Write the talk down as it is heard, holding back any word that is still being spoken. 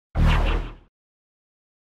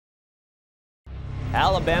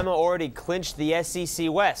Alabama already clinched the SEC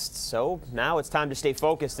West, so now it's time to stay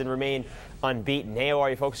focused and remain unbeaten. Hey, how are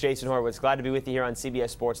you folks? Jason Horowitz, glad to be with you here on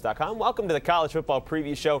CBSSports.com. Welcome to the College Football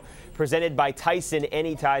Preview Show presented by Tyson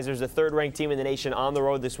Anytizers, the third-ranked team in the nation on the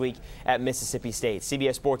road this week at Mississippi State.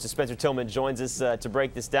 CBS Sports' Spencer Tillman joins us to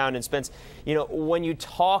break this down. And Spence, you know, when you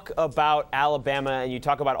talk about Alabama and you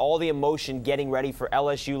talk about all the emotion getting ready for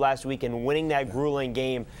LSU last week and winning that grueling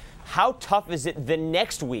game, how tough is it the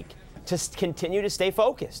next week to continue to stay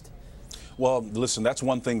focused? Well, listen, that's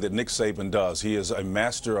one thing that Nick Saban does. He is a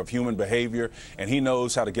master of human behavior, and he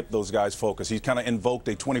knows how to get those guys focused. He's kind of invoked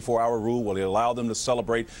a 24-hour rule where he allowed them to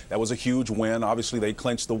celebrate. That was a huge win. Obviously, they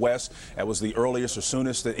clinched the West. That was the earliest or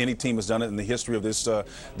soonest that any team has done it in the history of this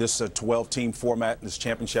 12-team format, this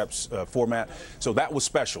championships format. So that was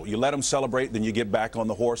special. You let them celebrate, then you get back on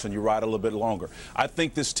the horse and you ride a little bit longer. I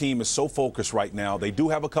think this team is so focused right now. They do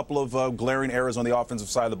have a couple of glaring errors on the offensive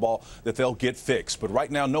side of the ball that they'll get fixed. But right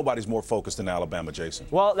now, nobody's more focused in Alabama, Jason.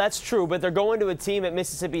 Well, that's true, but they're going to a team at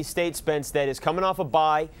Mississippi State, Spence, that is coming off a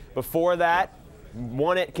bye. Before that,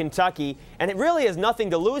 won at Kentucky, and it really has nothing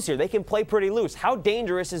to lose here. They can play pretty loose. How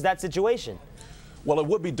dangerous is that situation? Well, it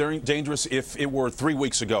would be dangerous if it were 3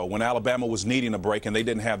 weeks ago when Alabama was needing a break and they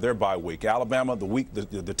didn't have their bye week. Alabama,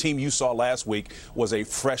 the team you saw last week, was a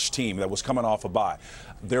fresh team that was coming off a bye.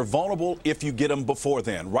 They're vulnerable if you get them before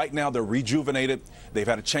then. Right now, they're rejuvenated. They've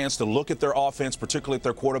had a chance to look at their offense, particularly at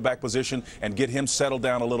their quarterback position, and get him settled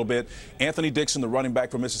down a little bit. Anthony Dixon, the running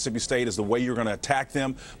back for Mississippi State, is the way you're going to attack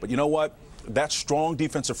them. But you know what? That strong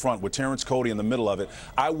defensive front with Terrence Cody in the middle of it,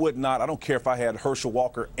 I don't care if I had Herschel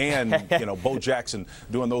Walker and, Bo Jackson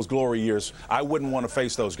doing those glory years, I wouldn't want to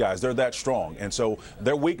face those guys. They're that strong. And so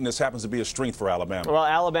their weakness happens to be a strength for Alabama. Well,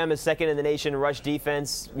 Alabama's second in the nation in rush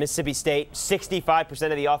defense. Mississippi State, 65%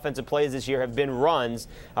 of the offensive plays this year have been runs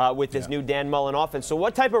with this new Dan Mullen offense. So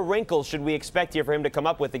what type of wrinkles should we expect here for him to come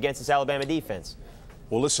up with against this Alabama defense?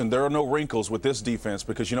 Well, listen, there are no wrinkles with this defense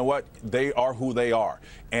because you know what? They are who they are.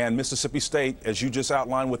 And Mississippi State, as you just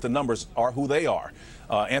outlined with the numbers, are who they are.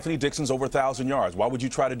 Anthony Dixon's over 1,000 yards. Why would you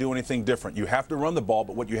try to do anything different? You have to run the ball,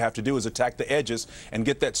 but what you have to do is attack the edges and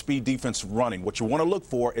get that speed defense running. What you want to look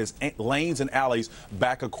for is lanes and alleys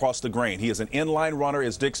back across the grain. He is an inline runner,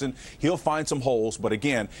 is Dixon. He'll find some holes, but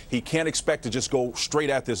again, he can't expect to just go straight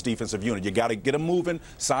at this defensive unit. You got to get them moving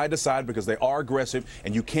side to side because they are aggressive,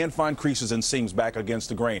 and you can find creases and seams back against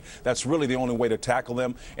the grain. That's really the only way to tackle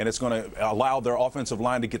them, and it's going to allow their offensive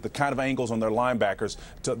line to get the kind of angles on their linebackers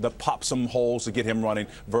to pop some holes to get him running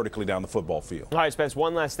vertically down the football field. All right, Spence,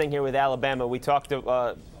 one last thing here with Alabama. We talked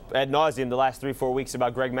ad nauseum the last 3-4 weeks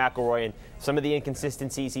about Greg McElroy and some of the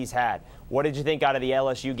inconsistencies he's had. What did you think out of the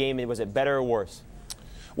LSU game? Was it better or worse?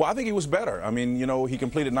 Well, I think he was better. I mean, he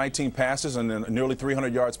completed 19 passes and nearly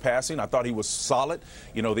 300 yards passing. I thought he was solid.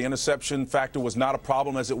 The interception factor was not a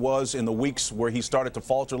problem as it was in the weeks where he started to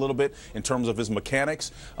falter a little bit in terms of his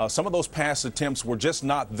mechanics. Some of those pass attempts were just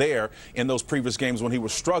not there in those previous games when he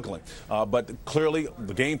was struggling. But clearly,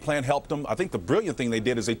 the game plan helped him. I think the brilliant thing they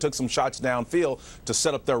did is they took some shots downfield to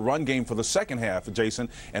set up their run game for the second half, Jason.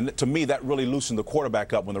 And to me, that really loosened the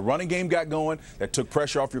quarterback up. When the running game got going, that took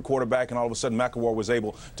pressure off your quarterback, and all of a sudden McElroy was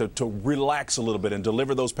able to relax a little bit and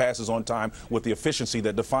deliver those passes on time with the efficiency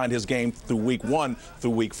that defined his game through week 1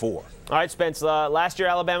 through week 4. All right, Spence, last year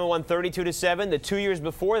Alabama won 32-7. The 2 years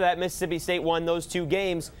before that, Mississippi State won those 2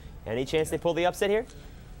 games. Any chance they pull the upset here?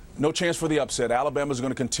 No chance for the upset. Alabama's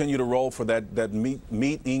going to continue to roll for that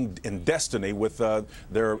meeting in destiny with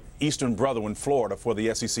their eastern brother in Florida for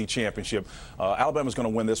the SEC championship. Alabama's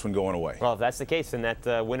going to win this one going away. Well, if that's the case, then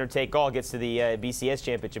that winner-take-all gets to the BCS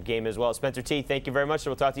championship game as well. Spencer T., thank you very much.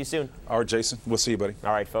 We'll talk to you soon. All right, Jason. We'll see you, buddy.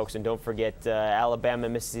 All right, folks, and don't forget Alabama,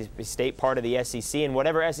 Mississippi State, part of the SEC. And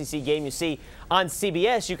whatever SEC game you see on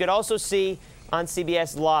CBS, you could also see on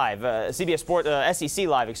CBS Live, SEC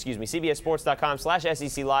Live, excuse me.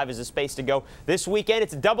 CBSSports.com/SEC Live is a space to go. This weekend,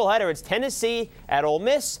 it's a doubleheader. It's Tennessee at Ole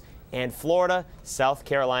Miss and Florida, South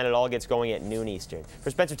Carolina. It all gets going at noon Eastern. For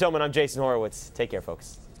Spencer Tillman, I'm Jason Horowitz. Take care,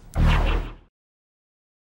 folks.